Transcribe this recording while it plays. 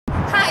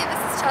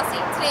Chelsea.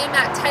 Today I'm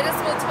at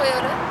Titus-Will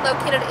Toyota,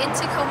 located in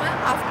Tacoma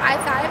off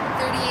I-5 and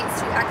 38th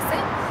Street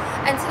exit.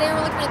 And today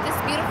we're looking at this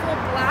beautiful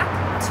black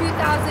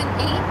 2008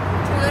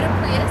 Toyota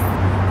Prius.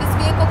 This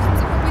vehicle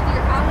comes equipped with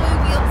your alloy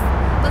wheels.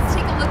 Let's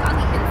take a look on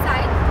the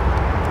inside.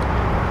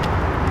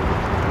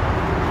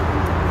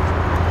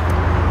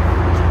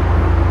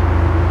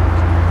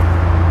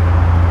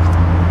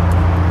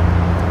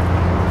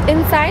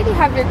 Inside you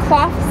have your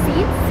cloth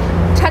seats,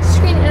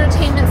 touchscreen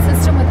entertainment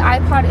system with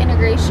iPod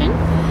integration.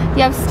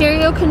 You have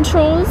stereo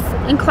controls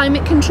and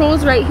climate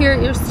controls right here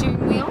at your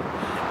steering wheel.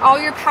 All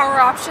your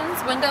power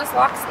options, windows,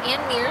 locks, and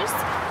mirrors.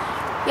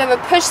 You have a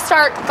push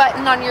start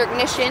button on your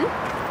ignition.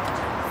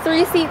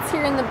 3 seats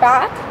here in the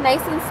back,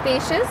 nice and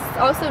spacious,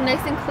 also nice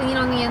and clean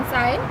on the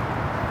inside.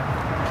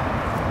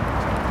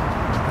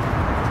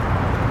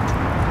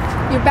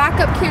 Your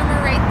backup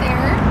camera right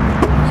there.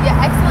 You get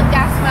excellent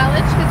gas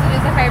mileage because it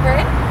is a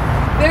hybrid.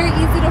 Very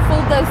easy to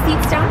fold those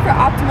seats down for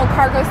optimal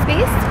cargo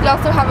space. You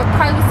also have a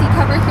privacy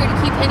cover here to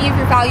keep any of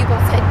your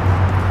valuables hidden.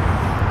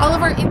 All of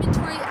our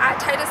inventory at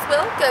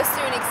Titus-Will goes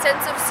through an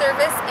extensive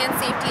service and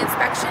safety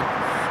inspection.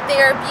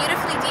 They are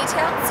beautifully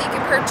detailed so you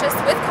can purchase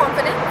with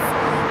confidence.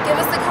 Give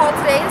us a call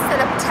today to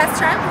set up a test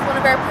drive with one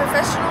of our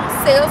professional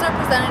sales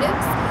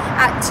representatives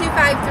at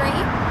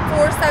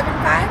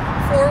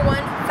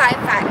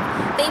 253-475-4155.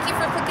 Thank you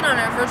for clicking on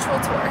our virtual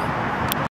tour.